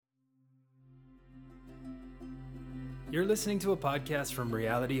You're listening to a podcast from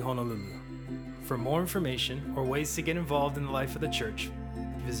Reality Honolulu. For more information or ways to get involved in the life of the church,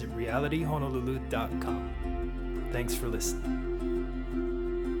 visit realityhonolulu.com. Thanks for listening.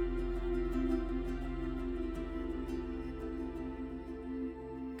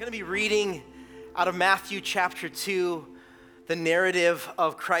 I'm going to be reading out of Matthew chapter 2, the narrative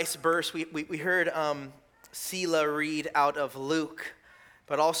of Christ's birth. We heard Sela read out of Luke,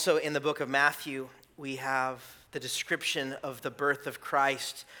 but also in the book of Matthew, we have the description of the birth of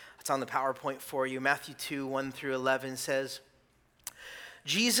Christ. It's on the PowerPoint for you. Matthew 2, 1 through 11 says,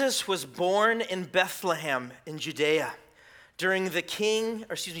 Jesus was born in Bethlehem in Judea during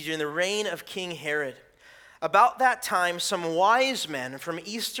the reign of King Herod. About that time, some wise men from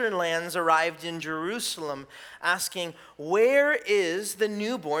eastern lands arrived in Jerusalem asking, "Where is the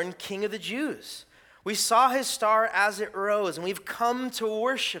newborn King of the Jews? We saw his star as it rose, and we've come to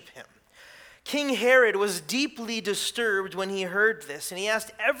worship him." King Herod was deeply disturbed when he heard this, and he asked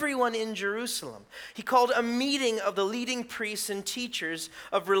everyone in Jerusalem. He called a meeting of the leading priests and teachers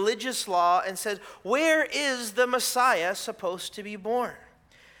of religious law and said, "Where is the Messiah supposed to be born?"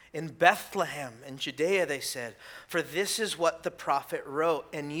 "In Bethlehem in Judea," they said, "for this is what the prophet wrote.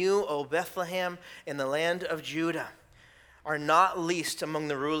 And you, O Bethlehem, in the land of Judah, are not least among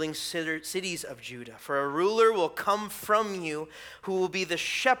the ruling cities of Judah. For a ruler will come from you who will be the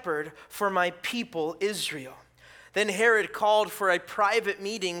shepherd for my people Israel." Then Herod called for a private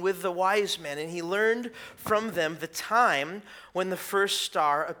meeting with the wise men, and he learned from them the time when the first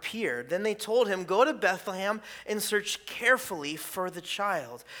star appeared. Then they told him, "Go to Bethlehem and search carefully for the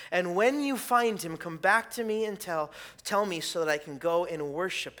child. And when you find him, come back to me and tell me so that I can go and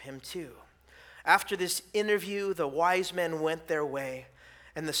worship him too." After this interview, the wise men went their way,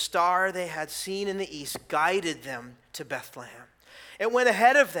 and the star they had seen in the east guided them to Bethlehem. It went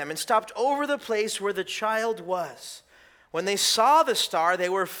ahead of them and stopped over the place where the child was. When they saw the star, they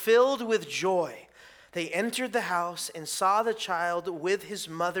were filled with joy. They entered the house and saw the child with his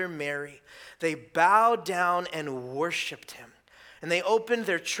mother Mary. They bowed down and worshiped him. And they opened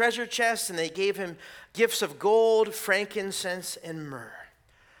their treasure chests, and they gave him gifts of gold, frankincense, and myrrh.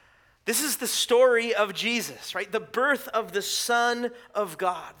 This is the story of Jesus, right? The birth of the Son of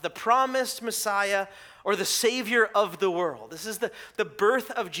God, the promised Messiah or the Savior of the world. This is the birth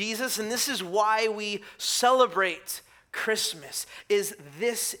of Jesus, and this is why we celebrate Christmas.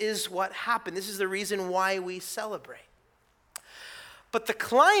 This is what happened. This is the reason why we celebrate. But the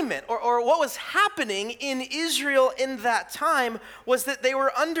climate, or what was happening in Israel in that time, was that they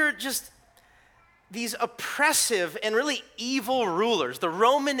were under just these oppressive and really evil rulers. The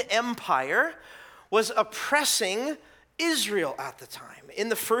Roman Empire was oppressing Israel at the time in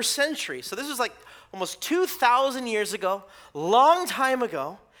the first century. So this was like almost 2,000 years ago, long time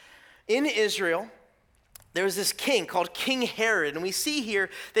ago, in Israel. There was this king called King Herod, and we see here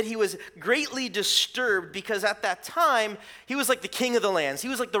that he was greatly disturbed because at that time, he was like the king of the lands. He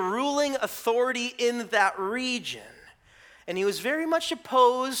was like the ruling authority in that region. And he was very much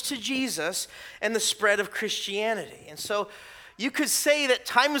opposed to Jesus and the spread of Christianity. And so you could say that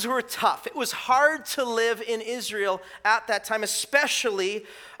times were tough. It was hard to live in Israel at that time, especially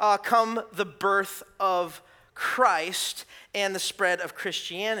come the birth of Christ and the spread of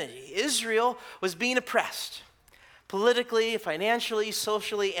Christianity. Israel was being oppressed politically, financially,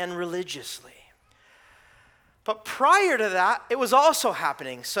 socially, and religiously. But prior to that, it was also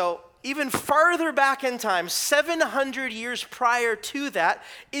happening. So even farther back in time, 700 years prior to that,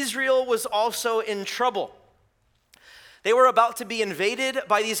 Israel was also in trouble. They were about to be invaded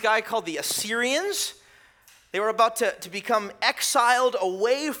by these guys called the Assyrians. They were about to become exiled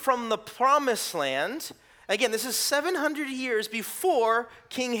away from the promised land. Again, this is 700 years before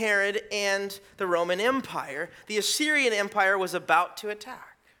King Herod and the Roman Empire. The Assyrian Empire was about to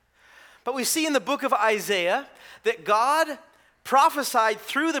attack. But we see in the book of Isaiah that God prophesied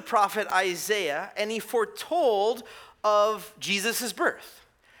through the prophet Isaiah, and he foretold of Jesus' birth.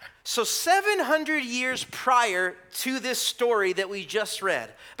 So 700 years prior to this story that we just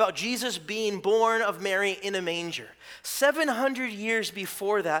read, about Jesus being born of Mary in a manger, 700 years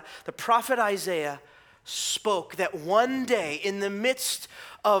before that, the prophet Isaiah spoke that one day in the midst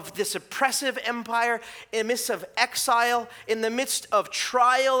of this oppressive empire, in the midst of exile, in the midst of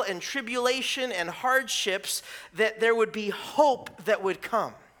trial and tribulation and hardships, that there would be hope that would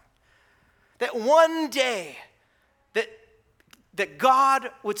come. That one day that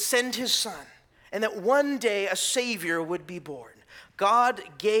God would send his son, and that one day a Savior would be born. God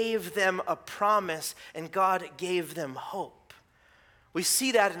gave them a promise, and God gave them hope. We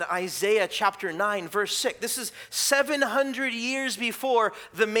see that in Isaiah chapter 9, verse 6. This is 700 years before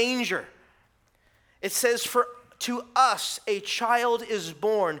the manger. It says, "For To us a child is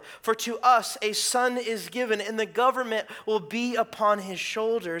born, for to us a son is given, and the government will be upon his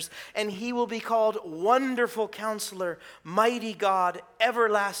shoulders, and he will be called Wonderful Counselor, Mighty God,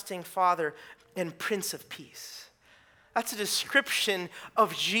 Everlasting Father, and Prince of Peace. That's a description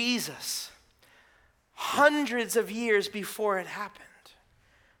of Jesus hundreds of years before it happened.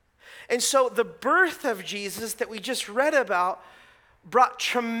 And so the birth of Jesus that we just read about brought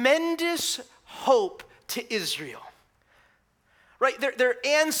tremendous hope to Israel. Right? Their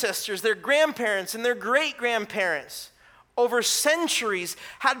ancestors, their grandparents, and their great-grandparents over centuries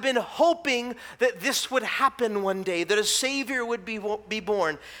had been hoping that this would happen one day, that a Savior would be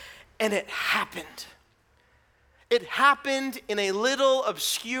born. And it happened. It happened in a little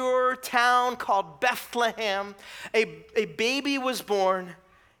obscure town called Bethlehem. A baby was born,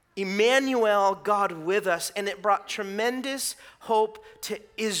 Emmanuel, God with us, and it brought tremendous hope to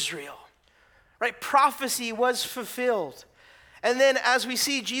Israel. Right? Prophecy was fulfilled. And then as we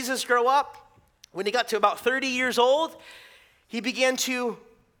see Jesus grow up, when he got to about 30 years old, he began to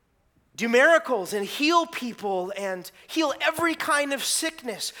do miracles and heal people and heal every kind of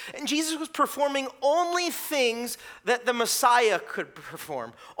sickness. And Jesus was performing only things that the Messiah could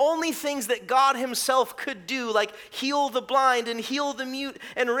perform, only things that God himself could do, like heal the blind and heal the mute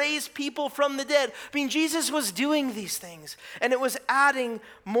and raise people from the dead. I mean, Jesus was doing these things, and it was adding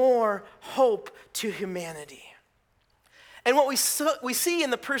more hope to humanity. And what we see in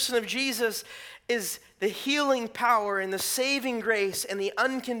the person of Jesus is the healing power and the saving grace and the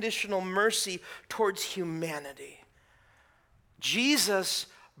unconditional mercy towards humanity. Jesus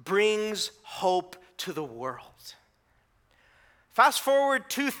brings hope to the world. Fast forward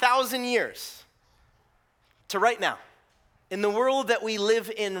 2,000 years to right now, in the world that we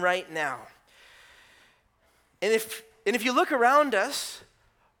live in right now. And if you look around us,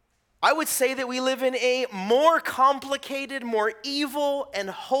 I would say that we live in a more complicated, more evil,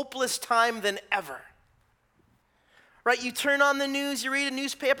 and hopeless time than ever. Right? You turn on the news, you read a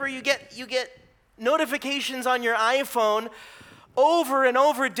newspaper, you get notifications on your iPhone over and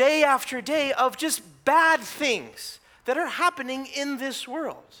over, day after day, of just bad things that are happening in this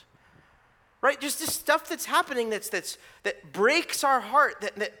world. Right? Just this stuff that's happening that breaks our heart,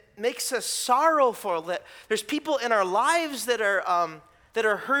 that makes us sorrowful, that there's people in our lives that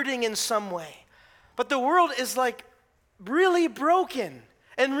are hurting in some way. But the world is like really broken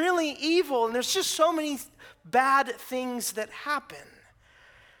and really evil, and there's just so many bad things that happen.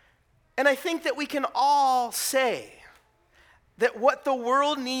 And I think that we can all say that what the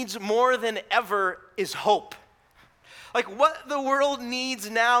world needs more than ever is hope. Like what the world needs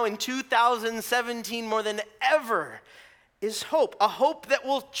now in 2017 more than ever is hope. A hope that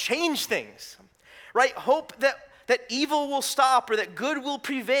will change things, right? Hope that evil will stop, or that good will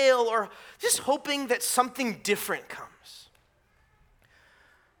prevail, or just hoping that something different comes.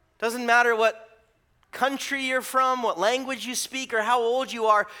 Doesn't matter what country you're from, what language you speak, or how old you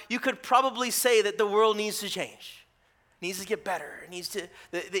are, you could probably say that the world needs to change. It needs to get better.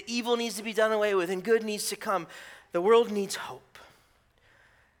 The evil needs to be done away with, and good needs to come. The world needs hope.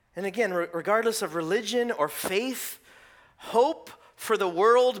 And again, regardless of religion or faith, hope for the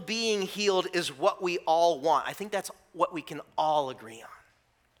world being healed is what we all want. I think that's what we can all agree on.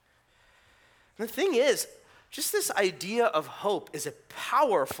 And the thing is, just this idea of hope is a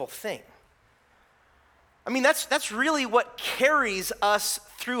powerful thing. I mean, that's really what carries us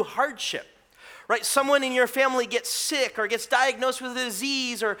through hardship, right? Someone in your family gets sick or gets diagnosed with a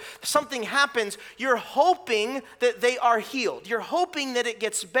disease, or something happens. You're hoping that they are healed. You're hoping that it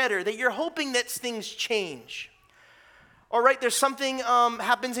gets better, that you're hoping that things change. Or right, there's something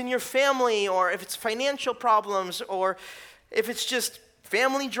happens in your family, or if it's financial problems, or if it's just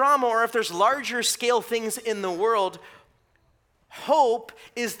family drama, or if there's larger scale things in the world, hope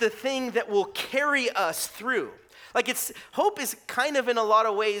is the thing that will carry us through. Hope is kind of in a lot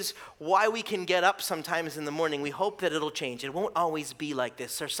of ways why we can get up sometimes in the morning. We hope that it'll change. It won't always be like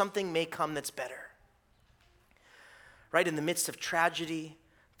this, or something may come that's better. Right, in the midst of tragedy,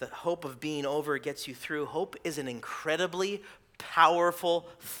 the hope of being over gets you through. Hope is an incredibly powerful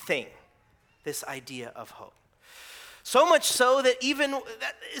thing, this idea of hope. So much so that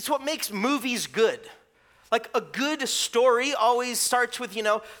it's what makes movies good. Like a good story always starts with,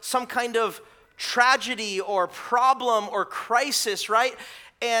 some kind of tragedy or problem or crisis, right?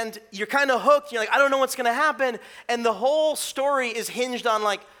 And you're kind of hooked. You're like, I don't know what's going to happen. And the whole story is hinged on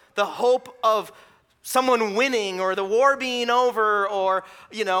like the hope of someone winning, or the war being over, or,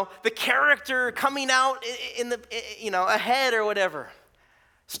 the character coming out in the, ahead or whatever.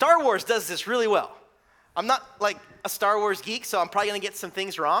 Star Wars does this really well. I'm not like a Star Wars geek, so I'm probably going to get some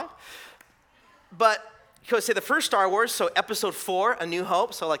things wrong. But you could say the first Star Wars, so episode 4, A New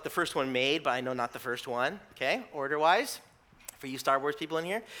Hope, so like the first one made, but I know not the first one, okay, order-wise, for you Star Wars people in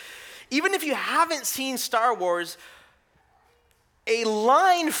here. Even if you haven't seen Star Wars, a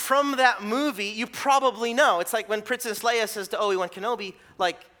line from that movie you probably know. It's like when Princess Leia says to Obi-Wan Kenobi,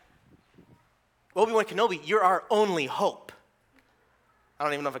 like, Obi-Wan Kenobi, you're our only hope. I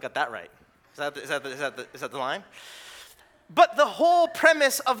don't even know if I got that right. Is that the line? But the whole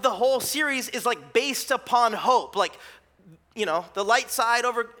premise of the whole series is like based upon hope. Like, the light side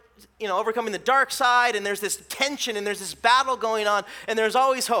overcoming the dark side, and there's this tension, and there's this battle going on, and there's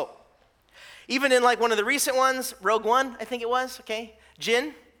always hope. Even in like one of the recent ones, Rogue One, I think it was, okay?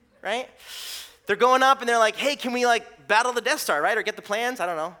 Jin, right? They're going up and they're like, hey, can we like battle the Death Star, right? Or get the plans? I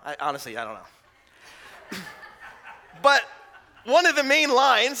don't know. Honestly, I don't know. But one of the main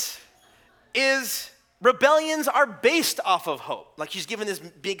lines is rebellions are based off of hope. Like she's giving this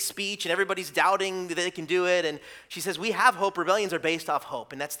big speech and everybody's doubting that they can do it. And she says, we have hope. Rebellions are based off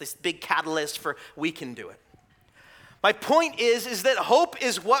hope. And that's this big catalyst for we can do it. My point is that hope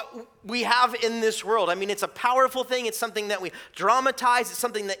is what we have in this world. I mean, it's a powerful thing. It's something that we dramatize. It's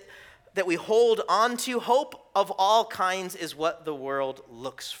something that we hold on to. Hope of all kinds is what the world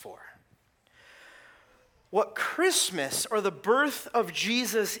looks for. What Christmas, or the birth of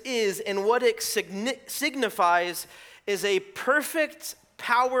Jesus, is and what it signifies is a perfect,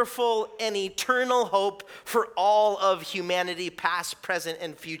 powerful, and eternal hope for all of humanity, past, present,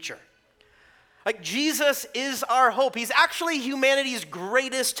 and future. Like, Jesus is our hope. He's actually humanity's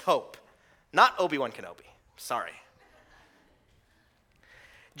greatest hope, not Obi-Wan Kenobi. Sorry.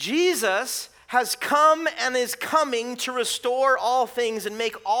 Jesus has come and is coming to restore all things and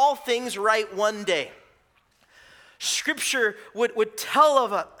make all things right one day. Scripture would tell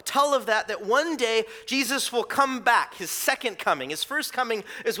of that one day Jesus will come back, his second coming. His first coming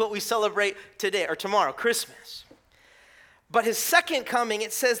is what we celebrate today or tomorrow, Christmas. But his second coming,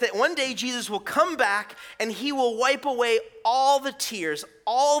 it says that one day Jesus will come back and he will wipe away all the tears,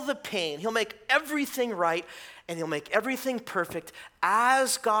 all the pain. He'll make everything right and he'll make everything perfect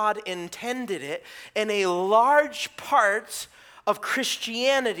as God intended it. And a large part of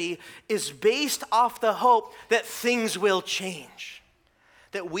Christianity is based off the hope that things will change.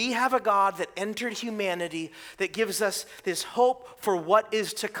 That we have a God that entered humanity that gives us this hope for what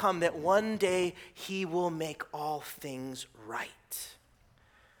is to come, that one day he will make all things right.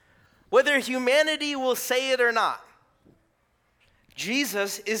 Whether humanity will say it or not,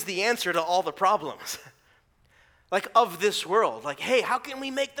 Jesus is the answer to all the problems. Like of this world. Like, hey, how can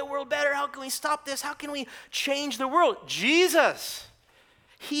we make the world better? How can we stop this? How can we change the world? Jesus,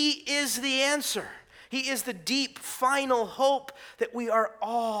 he is the answer. He is the deep, final hope that we are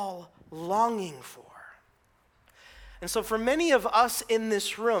all longing for. And so for many of us in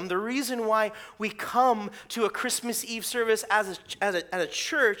this room, the reason why we come to a Christmas Eve service as a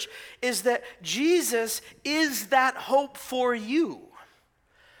church is that Jesus is that hope for you.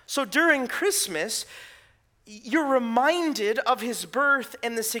 So during Christmas, you're reminded of his birth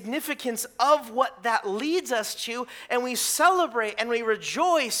and the significance of what that leads us to, and we celebrate and we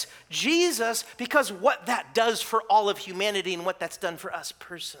rejoice Jesus because what that does for all of humanity and what that's done for us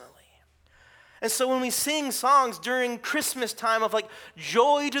personally. And so when we sing songs during Christmas time of like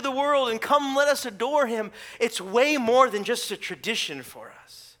joy to the world and come let us adore him, it's way more than just a tradition for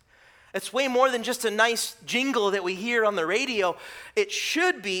us. It's way more than just a nice jingle that we hear on the radio. It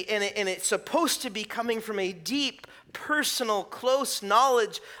should be, and it's supposed to be coming from a deep, personal, close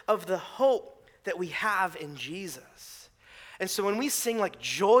knowledge of the hope that we have in Jesus. And so when we sing like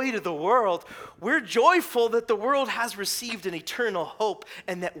joy to the world, we're joyful that the world has received an eternal hope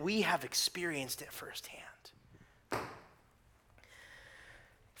and that we have experienced it firsthand.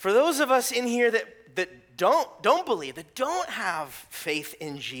 For those of us in here that don't believe, that don't have faith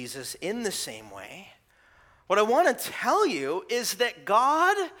in Jesus in the same way, what I want to tell you is that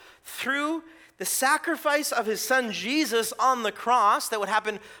God, through the sacrifice of his son Jesus on the cross, that would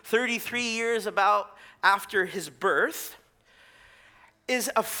happen 33 years about after his birth, is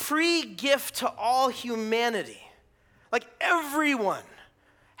a free gift to all humanity. Like everyone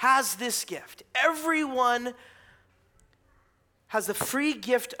has this gift. Everyone has the free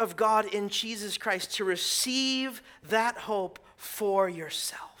gift of God in Jesus Christ to receive that hope for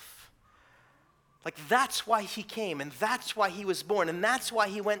yourself. Like that's why he came, and that's why he was born, and that's why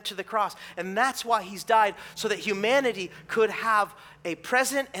he went to the cross, and that's why he's died, so that humanity could have a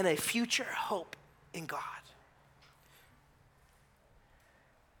present and a future hope in God.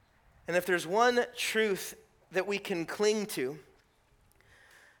 And if there's one truth that we can cling to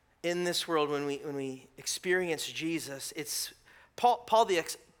in this world when we experience Jesus, it's Paul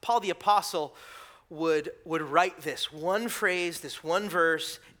the Apostle would write this one phrase, this one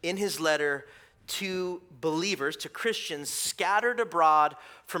verse in his letter to believers, to Christians scattered abroad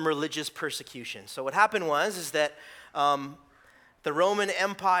from religious persecution. So what happened is that the Roman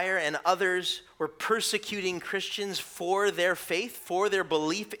Empire and others were persecuting Christians for their faith, for their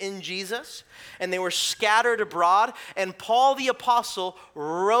belief in Jesus, and they were scattered abroad. And Paul the Apostle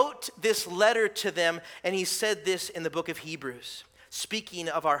wrote this letter to them, and he said this in the book of Hebrews, speaking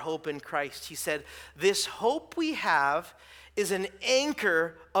of our hope in Christ. He said, "This hope we have is an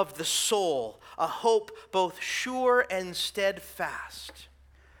anchor of the soul, a hope both sure and steadfast."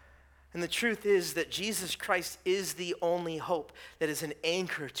 And the truth is that Jesus Christ is the only hope that is an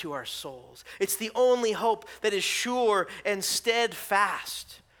anchor to our souls. It's the only hope that is sure and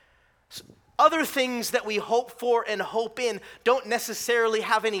steadfast. Other things that we hope for and hope in don't necessarily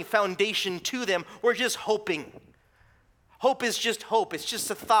have any foundation to them. We're just hoping. Hope is just hope. It's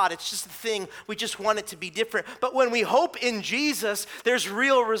just a thought. It's just a thing. We just want it to be different. But when we hope in Jesus, there's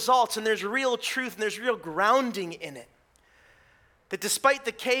real results and there's real truth and there's real grounding in it. That despite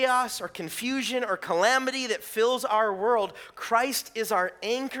the chaos or confusion or calamity that fills our world, Christ is our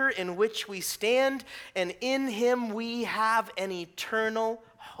anchor in which we stand, and in him we have an eternal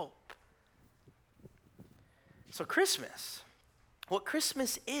hope. So Christmas, what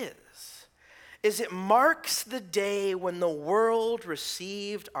Christmas is it marks the day when the world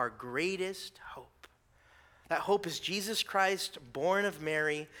received our greatest hope. That hope is Jesus Christ, born of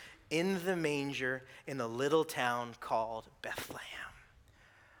Mary, in the manger in a little town called Bethlehem.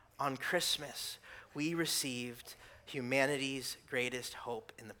 On Christmas, we received humanity's greatest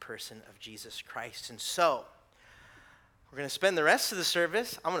hope in the person of Jesus Christ. And so, we're going to spend the rest of the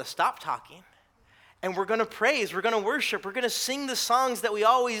service, I'm going to stop talking, and we're going to praise, we're going to worship, we're going to sing the songs that we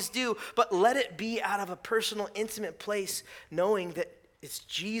always do, but let it be out of a personal, intimate place, knowing that it's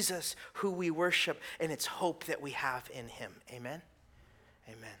Jesus who we worship, and it's hope that we have in him. Amen?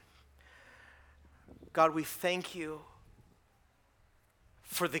 Amen. God, we thank you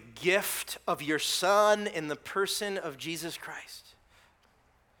for the gift of your Son in the person of Jesus Christ,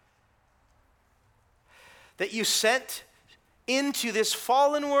 that you sent into this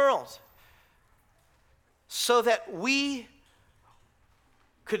fallen world so that we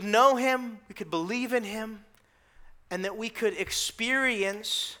could know him, we could believe in him, and that we could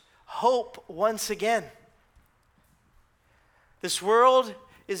experience hope once again. This world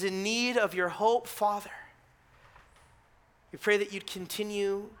is in need of your hope, Father. We pray that you'd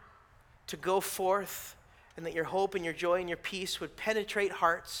continue to go forth and that your hope and your joy and your peace would penetrate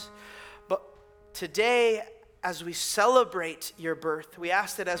hearts. But today, as we celebrate your birth, we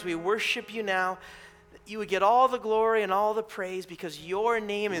ask that as we worship you now, that you would get all the glory and all the praise because your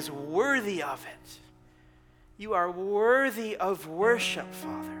name is worthy of it. You are worthy of worship,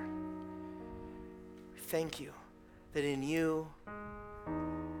 Father. Thank you that in you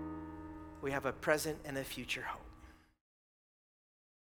we have a present and a future hope.